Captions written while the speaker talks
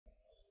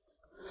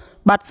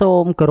បាទសូ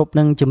មគោរព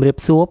នឹងជម្រាប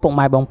សួរពុក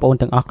ម៉ែបងប្អូន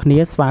ទាំងអស់គ្នា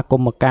ស្វាគម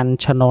ន៍មកកាន់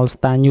Channel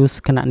StarNews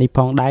គណៈនេះផ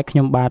ងដែរខ្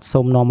ញុំបាទសូ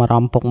មនាំអារ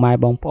ម្មណ៍ពុកម៉ែ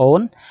បងប្អូន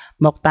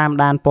មកតាម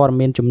ដានព័ត៌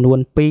មានចំនួន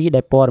2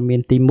ដែលព័ត៌មា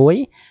នទី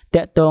1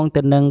តាក់ទង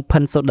ទៅនឹងផិ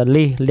នសូដា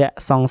លីសលាក់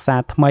សង្សា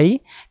រថ្មី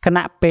គ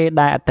ណៈពេល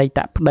ដែលអតីត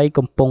ប្តី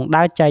កំពុង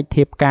ដើរចែក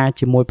ធៀបការ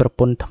ជាមួយប្រ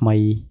ពន្ធថ្មី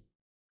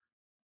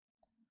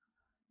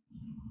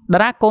តា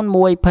រាកូន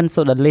មួយផិន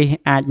សូដាលីស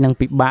អាចនឹង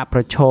ពិបាកប្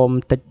រឈម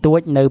តិចតួច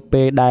នៅ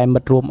ពេលដែលមិ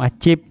ត្តរួមអា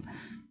ជីព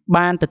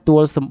បានទទួ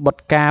លសម្បត្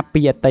តិការ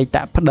ពីអតីត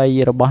ប្តី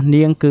របស់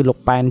នាងគឺលោក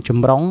ប៉ែនច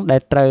ម្រុងដែ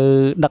លត្រូវ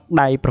ដឹក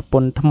ដៃប្រព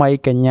ន្ធថ្មី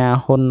កញ្ញា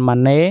ហ៊ុនម៉ា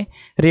ណេ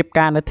រៀប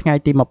ការនៅថ្ងៃ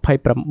ទី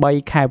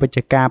28ខែវិច្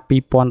ឆិកា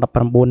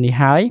2019នេះ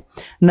ហើយ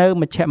នៅ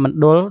មជ្ឈមណ្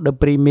ឌល The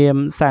Premium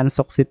សាន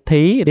សុខស៊ី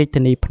ធីរាជ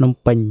ធានីភ្នំ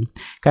ពេញ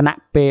គណៈ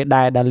ពេល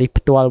ដែលដាលីស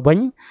ផ្ទាល់វិញ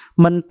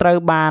មិនត្រូវ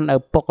បានឪ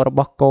ពុករប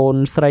ស់កូន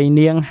ស្រី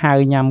នាងហៅ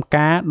ញ៉ាំ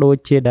ការដូច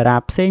ជាតារា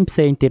ផ្សេង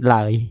ទៀត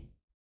ឡើយ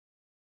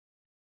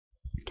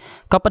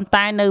ក៏ប៉ុន្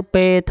តែនៅ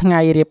ពេលថ្ងៃ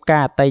រៀបកា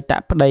រអតីត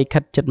ប្តីខិ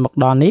តជិតមក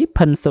ដល់នេះ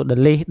ផិនសូដា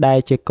លីសដែល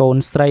ជាកូន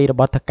ស្រីរ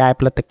បស់ថកែ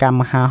ផលិតកម្ម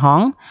មហាហ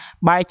ង្ស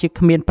បែរជា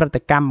គ្មានប្រ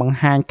តិកម្មបង្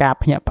ហាញការ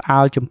ភ្ញាក់ផ្អើ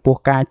លចំពោះ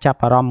ការចាប់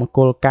អារម្មណ៍មង្គ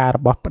លការរ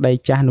បស់ប្តី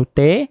ចាស់នោះ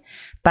ទេ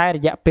តែរ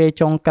យៈពេល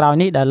ចុងក្រោយ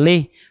នេះដាលី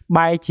ស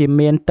បែរជា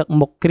មានទឹក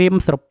មុខក្រៀម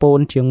ស្រពោន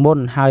ជាងមុន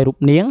ហើយរូប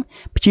នាង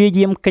ព្យា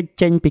យាមគេច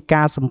ចេញពី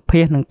ការសម្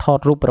ភាសនិងថត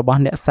រូបរបស់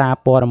អ្នកសារ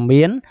ព័ត៌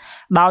មាន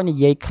ដោយនិ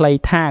យាយខ្លី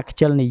ថាខ្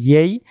ជិលនិ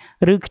យាយ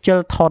ឬខ្ជិល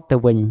ថតទៅ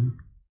វិញ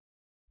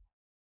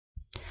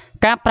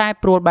ការប្រែ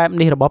ប្រួលបែប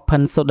នេះរបស់ផិ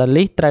នសូដា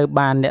លីសត្រូវ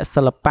បានអ្នក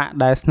សិល្បៈ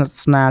ដែលស្និទ្ធ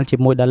ស្នាលជា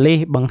មួយដាលីស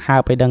បង្ហើ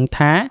បឲ្យដឹង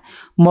ថា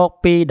មក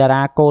ពីតា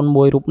រាកូន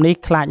មួយរូបនេះ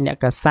ខ្លាចអ្នក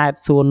កាសែត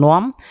សួរ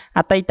នាំអ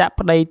តីត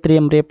ប្តីត្រៀ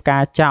មរៀបកា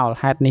រចោល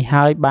ហេតុនេះ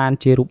ហើយបាន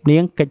ជារូបនា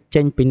ងគេច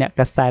ចេញពីអ្នក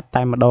កាសែត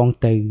តែម្ដង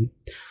ទៅ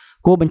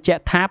គួរបញ្ជា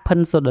ក់ថាផិន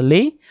សូដា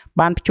លីស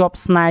បានភ្ជាប់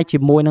ស្នេហ៍ជា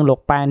មួយនឹងលោក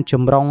ប៉ែនច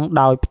ម្រុង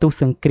ដោយផ្ទុះ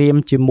សង្គ្រាម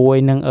ជាមួយ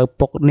នឹងឪ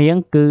ពុកនាង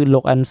គឺលោ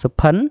កអិនសុ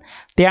ផិន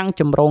ទាំង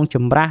ចម្រូងច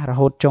ម្រាសរ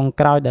ហូតចុង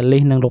ក្រោយដាលី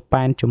សនិងលោក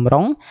ប៉ែនចម្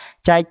រុង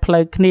ចែកផ្លូ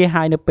វគ្នា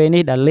ហើយនៅពេល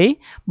នេះដាលីស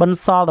បន្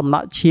សល់ដំណ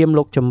ក់ឈាម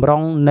លោកចម្រុ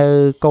ងនៅ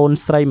កូន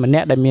ស្រីម្នា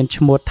ក់ដែលមាន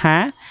ឈ្មោះថា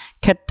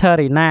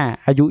Katerina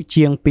អាយុ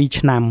ជាង2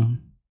ឆ្នាំ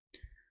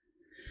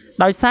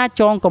ដោយសារ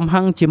ចងកំ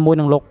ហឹងជាមួយ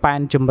នឹងលោកប៉ែន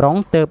ចម្រុង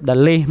ទើបដា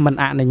លីសមិន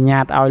អនុញ្ញា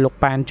តឲ្យលោក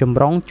ប៉ែនចម្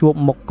រុងជួប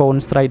មុខកូន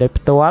ស្រីដោយ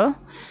ផ្ទាល់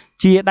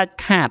ជាដាច់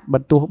ខាតបើ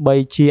ទោះបី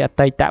ជាអ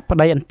តីតប្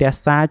តីអន្ទះ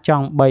សារច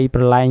ង់បី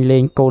ប្រឡែងលេ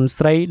ងកូន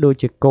ស្រីដូច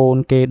ជាកូន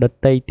គេដ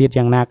តីទៀត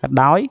យ៉ាងណាក៏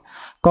ដោយ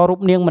ក៏រូប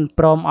នាងមិន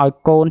ព្រមឲ្យ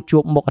កូនជួ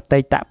បមុខអតី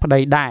តប្តី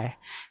ដែរ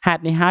ហេ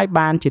តុនេះហើយ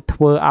បានជាធ្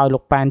វើឲ្យលោ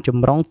កប៉ែនច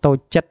ម្រុងតូច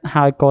ចិត្ត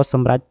ហើយក៏ស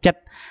ម្រេចចិត្ត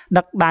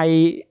ដឹកដៃ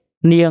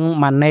នាង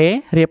ម៉ាណេ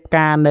រៀប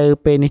ការនៅ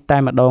ពេលនេះតែ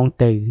ម្ដង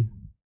ទៅ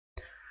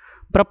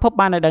ប្រពន្ធ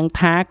បានឲ្យដឹង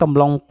ថាកំ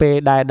ឡុងពេល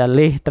ដែលដា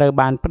លីសត្រូវ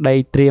បានប្តី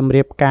ត្រៀម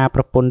រៀបការ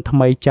ប្រពន្ធថ្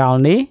មីចោល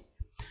នេះ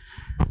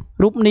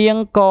រូបនាង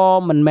ក៏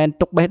មិនមែន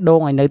ទុកបេះដូង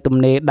ឲ្យនៅទំ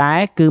នេរដែ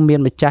រគឺមាន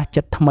ម្ចាស់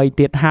ចិត្តថ្មី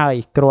ទៀតហើយ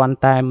គ្រាន់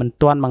តែមិន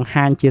ទាន់បង្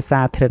ហាញជា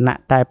សាធារណៈ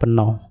តែប៉ុណ្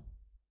ណោះ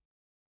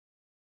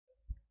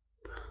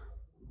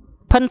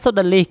ផិនសូ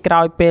ដាលីសក្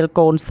រោយពេល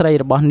កូនស្រី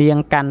របស់នាង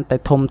កាន់តែ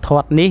ធំធា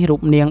ត់នេះរូ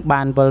បនាង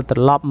បានវិលត្រ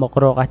ឡប់មក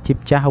រកអាជីព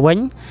ចាស់វិញ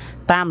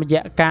តាមរ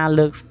យៈការ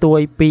លើកស្ទួយ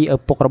ពីឪ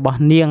ពុករបស់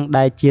នាង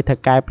ដែលជាថ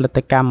កែផលិត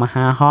កម្មម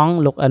ហាហង្ស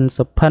លោកអិន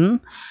សុផិន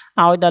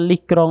ឲ្យដាលី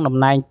សក្រងតំ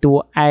ណែងតួ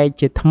ឯក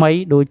ជាថ្មី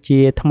ដូចជា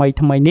ថ្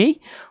មីនេះ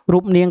រូ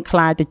បនាងខ្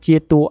លាយទៅជា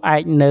តួឯ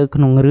កនៅក្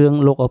នុងរឿង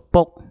លោកឪ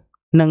ពុក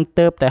និង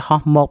ទៅតែ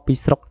ហោះមកពី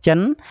ស្រុកចិន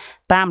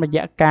តាមរ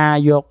យៈការ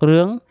យក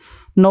រឿង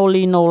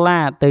Noli Nola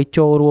ទៅ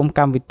ចូលរួមក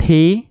ម្មវិ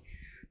ធី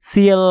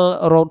Seal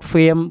Road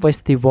Film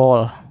Festival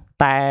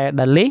តែ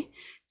ដាលីស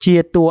ជា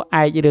តួ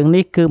ឯករឿង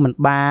នេះគឺមិន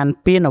បាន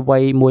ពានអ្វី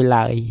មួយ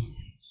ឡើយ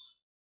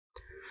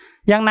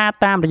យ៉ាងណា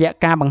តាមរយៈ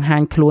ការបង្ហា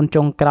ញខ្លួន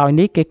ចុងក្រោយ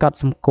នេះគេក៏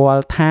សម្គា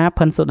ល់ថា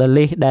ផិនសូដា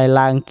លីសដែល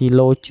ឡើងគី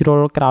ឡូជ្រុ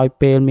លក្រោយ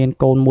ពេលមាន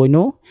កូនមួយ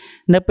នោះ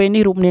នៅពេល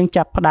នេះរូបនាង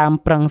ចាប់ផ្ដើម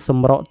ប្រឹងស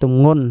ម្រកទម្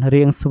ងន់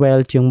រាងស្វែល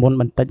ជាងមុន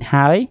បន្តិច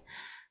ហើយ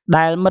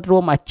ដែលមិត្តរួ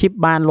មអាជីព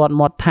បានលាត់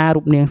មាត់ថា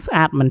រូបនាងស្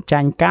អាតមិនចា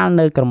ញ់កាល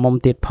នៅក្រមុំ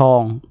ទៀតផ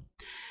ង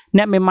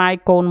អ្នកមេម៉ាយ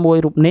កូនមួយ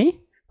រូបនេះ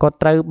ក៏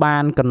ត្រូវបា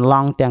នកន្ល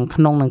ងទាំង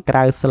ក្នុងនិងក្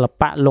រៅសិល្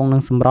បៈលងនឹ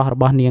ងសម្រស់រ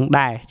បស់នាង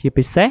ដែរជា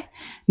ពិសេស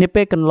នា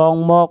ពេលកន្លង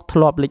មកធ្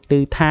លាប់លេចឮ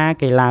ថា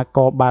កីឡាក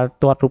របាល់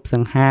ទាត់រូបស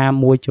ង្ហា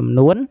មួយចំ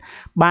នួន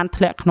បាន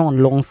ធ្លាក់ក្នុងអ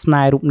ន្លង់ស្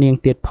នេហ៍រូបនាង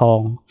ទៀតផ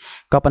ង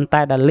ក៏ប៉ុន្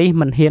តែដាលីស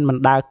មិនហ៊ានប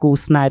ណ្ដាលគូ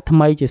ស្នេហ៍ថ្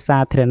មីជាសា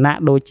ធារណៈ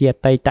ដូចជាអ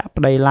តីត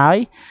ប្តីឡើយ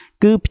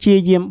គឺព្យា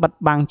យាមបិទ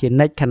បាំងជា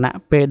និច្ចខណៈ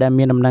ពេលដែល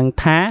មានដំណឹង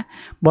ថា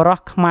បរិសុ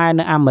ទ្ធខ្មែរ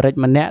នៅអាមេរិក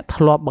ម្នាក់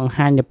ធ្លាប់បង្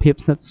ហាញនូវភាព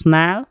ស្និទ្ធស្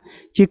នាល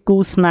ជាគូ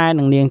ស្នេហ៍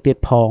នឹងនាងទៀត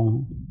ផង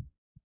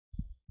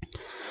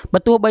បើ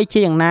ទោះបីជា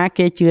យ៉ាងណា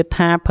គេជឿ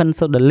ថាផិន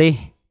សូដាលីស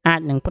អា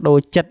ចនឹងបដូរ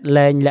ចិត្ត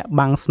លែងលាក់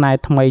បាំងស្នេហ៍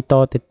ថ្មីត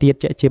ទៅទៀត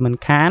ជាមិន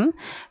ខាន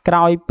ក្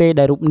រោយពេល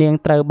ដែលរូបនាង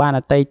ត្រូវបាន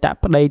អតីត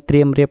ប្តីត្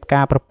រៀមរៀប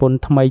ការប្រពន្ធ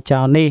ថ្មី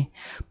ចោលនេះ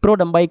ព្រោះ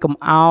ដើម្បីកុំ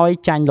ឲ្យ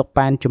ចាញ់លោក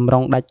ប៉ែនចម្រុ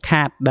ងដាច់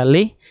ខាតដា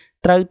លីស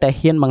ត្រូវតែ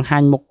ហ៊ានបង្ហា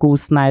ញមុខគូ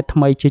ស្នេហ៍ថ្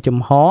មីជាចំ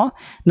ហ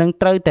និង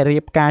ត្រូវតែរៀ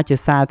បការជា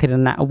សាធារ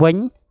ណៈវិញ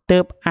ទើ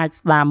បអាច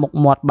ស្ដារមុខ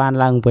មាត់បាន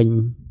ឡើងវិញ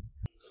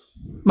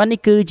Bạnនេះ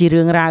គឺជា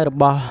រឿងរ៉ាវរ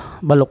បស់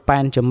បលោកប៉ែ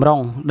នចម្រុង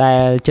ដែ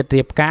លចិត្ត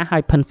រៀបការឲ្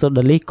យផិនសូ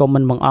ដាលីសក៏មិ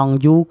នបង្អង់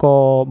យូរក៏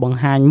បង្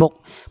ហាញមុខ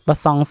ប្រ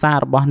សង្សារ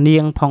របស់នា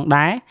ងផង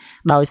ដែរ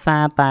ដោយសា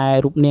រតែ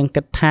រូបនាង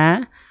គិតថា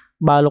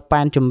បើលោក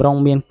ប៉ែនចម្រុង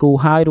មានគូ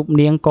ហើយរូប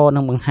នាងក៏នឹ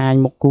ងបង្ហាញ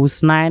មុខគូ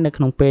ស្នេហ៍នៅ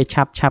ក្នុងពេល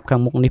ឆាប់ខា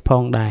ងមុខនេះផ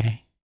ងដែរ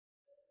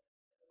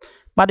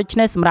បាទដូច្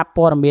នេះសម្រាប់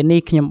ព័ត៌មាននេះ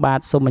ខ្ញុំបាទ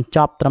សូមបញ្ច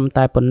ប់ត្រឹម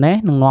តែប៉ុណ្ណេះ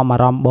នឹងនាំអា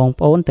រម្មណ៍បង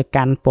ប្អូនទៅ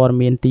កាន់ព័ត៌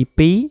មានទី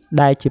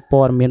2ដែលជា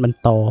ព័ត៌មានបន្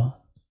ត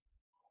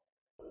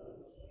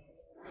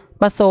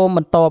បាទសូមប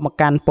ន្តមក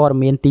កាន់ព័ត៌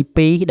មានទី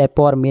2ដែល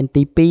ព័ត៌មាន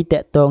ទី2តា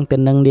ក់ទងទៅ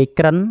នឹងនាយ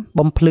ក្រិន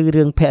បំភ្លឺ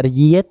រឿងភរិ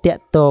យាតា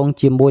ក់ទង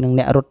ជាមួយនឹង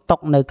អ្នករត់តុ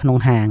នៅក្នុង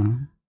ហាង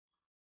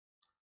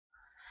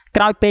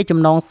ក្រោយពេលចំ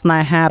ណងស្នេ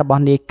ហារប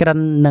ស់នាយក្រិន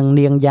និង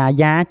នាងយ៉ា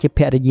យ៉ាជាភ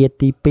រិយា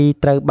ទី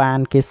2ត្រូវបាន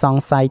គេស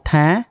ង្ស័យ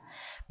ថា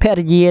ភ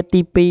រិយាទី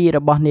2រ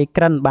បស់នាយ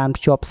ក្រិនបាន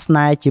ភ្ជាប់ស្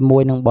នេហ៍ជាមួ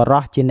យនឹងបរិ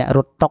សជាអ្នករ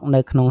ត់តុ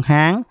នៅក្នុង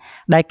ហាង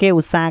ដែលគេ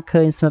ឧស្សាហ៍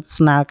ឃើញស្និទ្ធ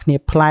ស្នាលគ្នា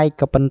ប្លែក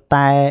ក៏ប៉ុន្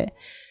តែ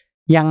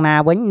យ៉ាងណា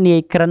វិញនាយ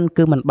ក្រិន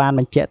គឺមិនបានប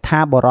ញ្ជាក់ថា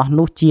បរិស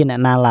នោះជាអ្នក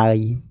ណាឡើយ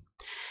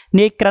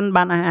នាយក្រិន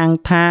បានអះអាង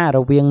ថារ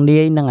វាង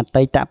នាយនិងអ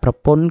តីតប្រ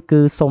ពន្ធ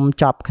គឺសុំ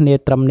ចប់គ្នា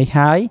ត្រឹមនេះ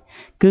ហើយ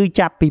គឺ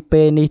ចាប់ពី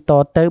ពេលនេះត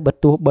ទៅបើ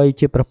ទោះបី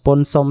ជាប្រពន្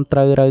ធសុំត្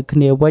រូវរើគ្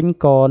នាវិញ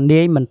ក៏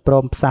នាយមិនព្រ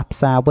មផ្សះផ្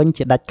សាវិញ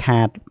ជាដាច់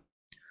ខាត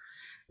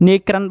នាយ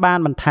ក្រិនបាន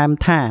បន្ថែម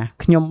ថា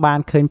ខ្ញុំបាន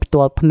ឃើញផ្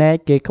ទាល់ភ្នែក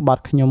គេក្ប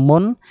ត់ខ្ញុំមុ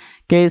ន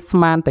គេស្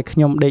មានតែខ្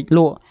ញុំដេកល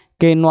ក់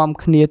គេនាំ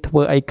គ្នាធ្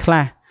វើអីខ្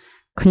លះ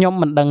ខ្ញុំ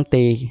មិនដឹង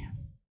ទេ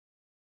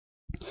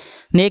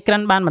នាយក្រិ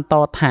នបានបន្ត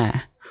ថា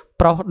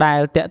ប្រុសដែល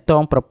តាក់ទ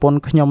ងប្រពន្ធ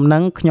ខ្ញុំនឹ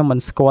ងខ្ញុំមិន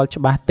ស្គាល់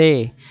ច្បាស់ទេ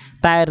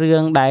តែរឿ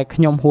ងដែលខ្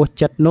ញុំហួស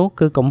ចិត្តនោះ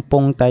គឺកំពុ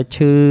ងតែ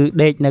ឈឺ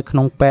ដេកនៅក្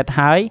នុងពេទ្យ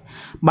ហើយ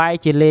បែរ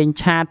ជាលេង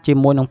ឆាតជា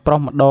មួយនឹងប្រុស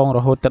ម្ដងរ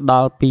ហូតដ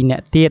ល់2នា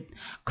ក់ទៀត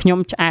ខ្ញុំ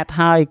ឆ្អែត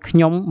ហើយខ្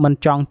ញុំមិន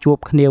ចង់ជួប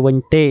គ្នាវិញ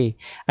ទេឥ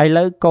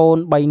ឡូវកូន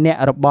3នា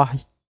ក់របស់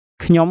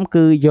ខ្ញុំ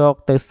គឺយក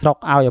ទៅស្រុក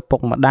ឲ្យឪពុក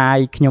ម្ដាយ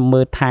ខ្ញុំ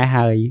មើលថែ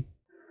ហើយ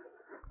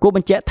គួរប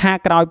ញ្ជាក់ថា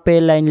ក្រោយពេល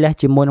លែងលះ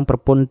ជាមួយនឹងប្រ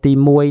ពន្ធទី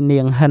1នា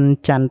ងហិន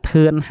ច័ន្ទ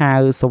ធឿនហៅ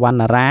សវណ្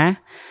ណារា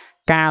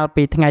កាល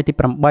ពីថ្ងៃទី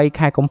8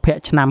ខែកុម្ភៈ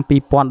ឆ្នាំ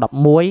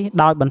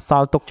2011ដោយបន្ស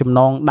ល់ទុកចំណ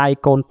ងដៃ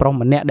កូនប្រុស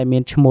ម្នាក់ដែលមា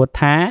នឈ្មោះ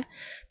ថា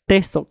ទេ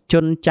សសុជុ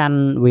នច័ន្ទ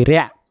វិ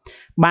រៈ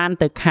បាន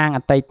ទៅខាងអ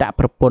តីត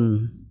ប្រពន្ធ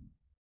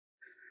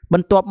ប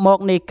ន្ទាប់មក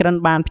នាយក្រិន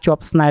បានភ្ជា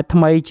ប់ស្នេហ៍ថ្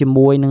មីជា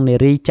មួយនឹងនា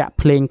រីចាក់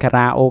ភ្លេងកា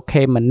រ៉ាអូ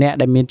ខេម្នាក់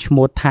ដែលមានឈ្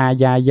មោះថា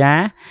យ៉ាយ៉ា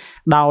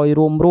ដោយ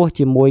រួមរស់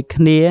ជាមួយ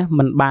គ្នា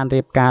មិនបាន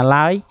រៀបការ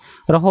ឡើយ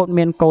រហូត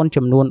មានកូន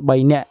ចំនួន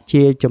3នាក់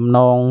ជាចំណ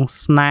ង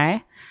ស្នេ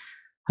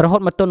ហ៍រហូត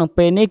មកទល់នឹង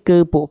ពេលនេះគឺ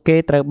ពួកគេ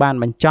ត្រូវបាន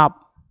បញ្ចប់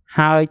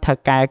ហើយថៅ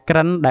កែក្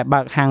រិនដែល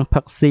បើកហាង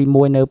ផឹកស៊ី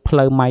មួយនៅផ្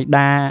លូវម៉ៃ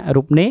ដា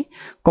រូបនេះ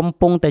កំ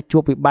ពុងតែជួ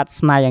បវិបត្តិ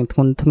ស្នេហ៍យ៉ាងធ្ង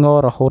ន់ធ្ងរ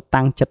រហូត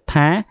តាំងចិត្ត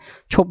ថា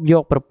ឈប់យ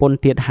កប្រពន្ធ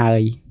ទៀតហើ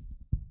យ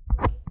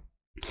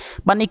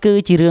បាទនេះគឺ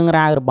ជារឿង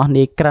រ៉ាវរបស់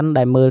នាយក្រិន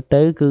ដែលមើល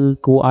ទៅគឺ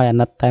គួរឲ្យអា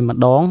ណិតតែម្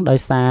ដងដោយ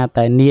សារ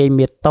តែនាយ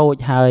មានតូច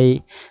ហើយ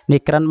នា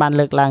យក្រិនបាន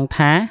លើកឡើង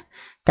ថា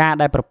ការ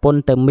ដែលប្រពន្ធ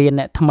ទៅមាន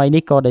អ្នកថ្មី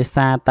នេះក៏ដោយ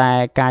សារតែ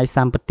កាយស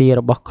ម្បទា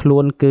របស់ខ្លួ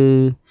នគឺ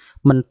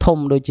មិនធំ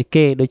ដូចជា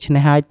គេដូច្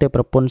នេះហើយទើប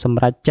ប្រពន្ធស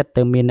ម្រេចចិត្ត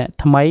ទៅមានអ្នក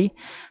ថ្មី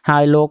ហើ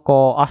យលោក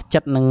ក៏អស់ចិ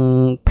ត្តនឹង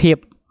ភាព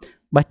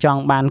បើចង់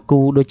បានគូ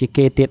ដូចជា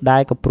គេទៀតដែ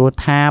រក៏ព្រោះ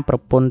ថាប្រ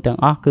ពន្ធទាំង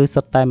អស់គឺ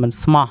សុទ្ធតែមិន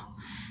ស្មោះ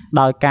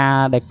ដោយ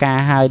ការ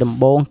ហៅដំ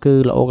បូងគឺ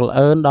ល្អកល្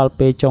អឿនដល់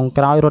ពេលចុង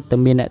ក្រោយរត់តែ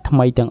មានអ្នកថ្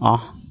មីទាំងអ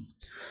ស់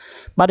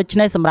បាទដូច្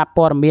នេះសម្រាប់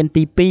ព័ត៌មាន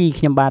ទី2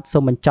ខ្ញុំបាទសូ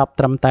មបញ្ចប់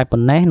ត្រឹមតែប៉ុ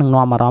ណ្ណេះនឹង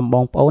នាំអារម្មណ៍ប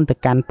ងប្អូនទៅ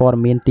កាន់ព័ត៌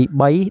មានទី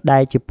3ដែ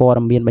លជាព័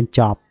ត៌មានបញ្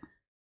ចប់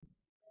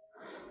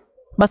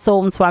បាទសូ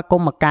មស្វាគ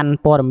មន៍មកកាន់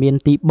ព័ត៌មាន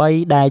ទី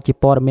3ដែលជា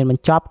ព័ត៌មានប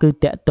ញ្ចប់គឺ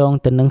តាក់ទង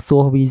ទៅនឹងសួ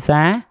រវី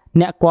សា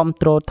អ្នកគាំ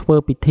ទ្រធ្វើ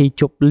ពិធី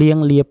ជប់លៀង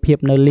លាភាព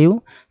នៅលីវ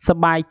ស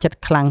ប្បាយចិត្ត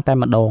ខ្លាំងតែ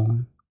ម្ដង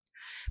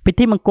ពិ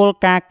ធីមង្គល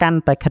ការកាន់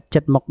តែខិតជិ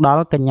តមកដ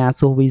ល់កញ្ញា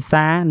សួសវី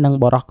សានិង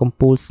បរិសកំ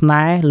ពូលស្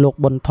នេហ៍លោក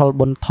ប៊ុនថុល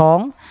ប៊ុនថង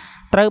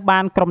ត្រូវបា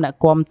នក្រុមអ្នក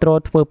គាំទ្រ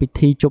ធ្វើពិ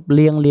ធីជប់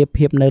លៀងលា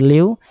ភាពនៅ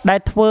លីវដែល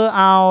ធ្វើ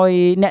ឲ្យ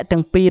អ្នកទាំ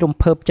ងពីររំ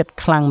ភើបចិត្ត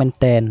ខ្លាំងមែន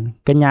ទែន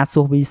កញ្ញា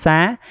សួសវីសា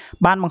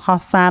បានបង្ហោះ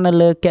សារនៅ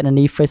លើគណ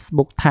នី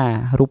Facebook ថា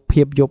រូប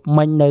ភាពយប់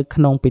មិញនៅ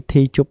ក្នុងពិ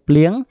ធីជប់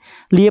លៀង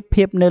លា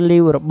ភាពនៅលី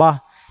វរបស់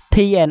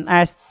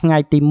TNS ថ្ងៃ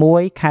ទី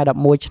1ខែ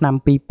11ឆ្នាំ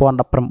2019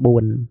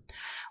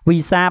វី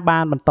សាបា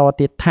នបន្ត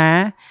ទៀតថា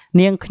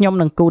នាងខ្ញុំ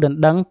និងគូដណ្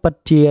ដឹងពិត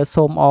ជា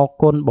សូមអរ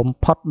គុណបំ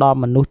ផុតដល់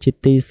មនុស្សជា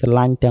ទីស្រ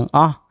ឡាញ់ទាំងអ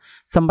ស់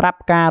សម្រាប់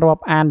ការរា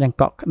ប់អានយ៉ាង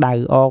កក់ក្ដៅ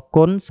អរ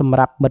គុណសម្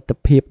រាប់មិត្ត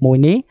ភាពមួយ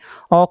នេះ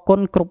អរគុណ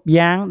គ្រប់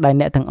យ៉ាងដែល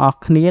អ្នកទាំងអស់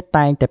គ្នា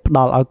តែងតែផ្ដ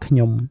ល់ឲ្យខ្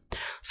ញុំ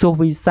សួស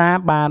វីសា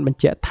បានបញ្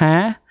ជាក់ថា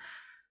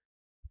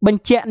ប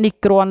ញ្ជាក់នេះ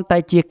គ្រាន់តែ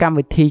ជាកម្ម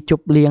វិធីជ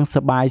ប់លៀងស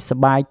ប្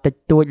បាយតិច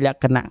តួចល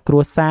ក្ខណៈគ្រួ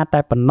សារ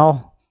តែប៉ុណ្ណោះ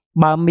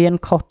បើមាន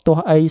ខុសទោះ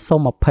អីសូ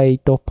មអភ័យ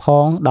ទោសផ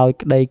ងដោយ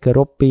ក្តីគោរ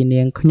ពពី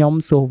នាងខ្ញុំ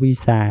សួសវី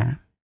សា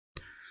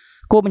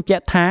គួរបញ្ជា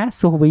ក់ថា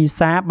សួសវី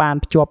សាបាន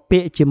ភ្ជាប់ពា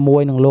ក្យជាមួ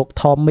យនឹងលោក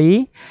ថមី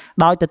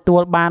ដោយទទួ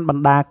លបានប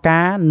ណ្ដា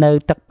ការនៅ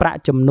ទឹកប្រាក់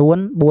ចំនួន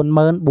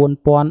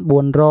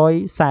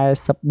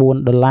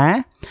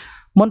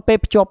$44,444មុនពេល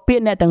ភ្ជាប់ពា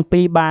ក្យអ្នកទាំងពី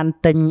របាន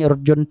ទិញរ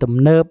ថយន្តទំ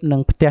នើបនិ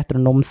ងផ្ទះទ្រ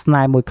នំស្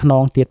នេហ៍មួយខ្ន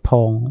ងទៀតផ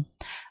ង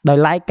ដោយ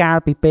ឡែកកាល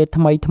ពីពេល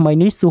ថ្មី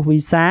នេះសួសវី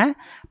សា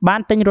បាន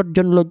ទិញរថយ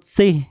ន្តលុច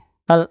ស៊ី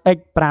LX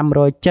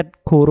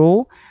 507 Kuru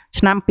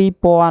ឆ្នាំ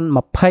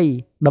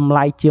 2020 តម្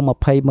លៃជាង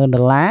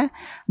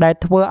 $20,000 ដែល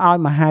ធ្វើឲ្យ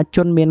មហាជ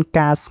នមាន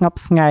ការស្ងប់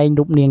ស្ងាយ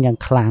រូបនាងយ៉ាង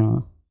ខ្លាំង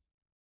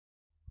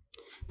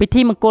ពិ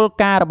ធីមង្គល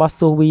ការរបស់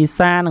សូវី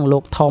សានិងលោ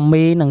កថម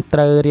មីនឹងត្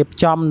រូវរៀប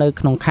ចំនៅ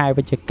ក្នុងខែ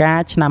វិច្ឆិកា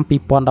ឆ្នាំ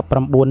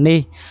 2019 នេះ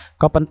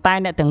ក៏ប៉ុន្តែ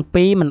អ្នកទាំង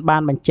ពីរមិនបា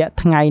នបញ្ជាក់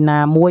ថ្ងៃណា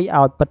មួយ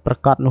ឲ្យពិតប្រា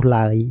កដនោះ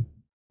ឡើយ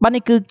បាទ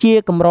នេះគឺជា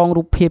កម្រង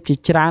រូបភាពជា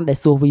ច្រើនដែល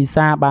សូវី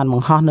សាបានប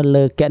ង្ហោះនៅ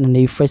លើគណ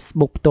នី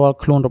Facebook ផ្ទាល់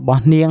ខ្លួនរប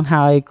ស់នាង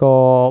ហើយក៏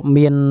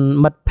មាន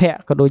មិត្តភ័ក្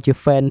តិក៏ដូចជា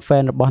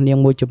fan របស់នាង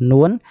មួយចំ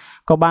នួន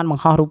ក៏បានប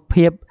ង្ហោះរូប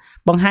ភាព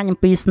បង្ហាញអំ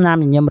ពីស្នាម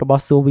ញញឹមរប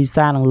ស់សូវី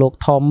សានិងលោក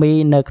ថមមី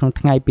នៅក្នុង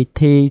ថ្ងៃពិ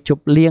ធីជ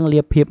ប់លៀង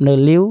លាភីបនៅ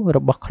លីវរ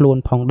បស់ខ្លួន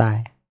ផងដែរ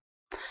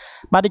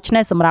បាទដូច្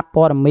នេះសម្រាប់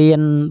ព័ត៌មាន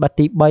បាទ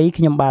ទី3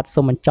ខ្ញុំបាទ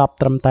សូមបញ្ចប់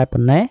ត្រឹមតែប៉ុ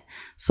ណ្ណេះ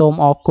សូម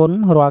អរគុណ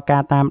រាល់កា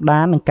រតាម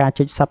ដាននិងការ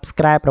ចុច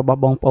Subscribe របស់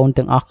បងប្អូន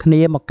ទាំងអស់គ្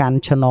នាមកកាន់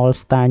Channel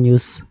Star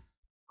News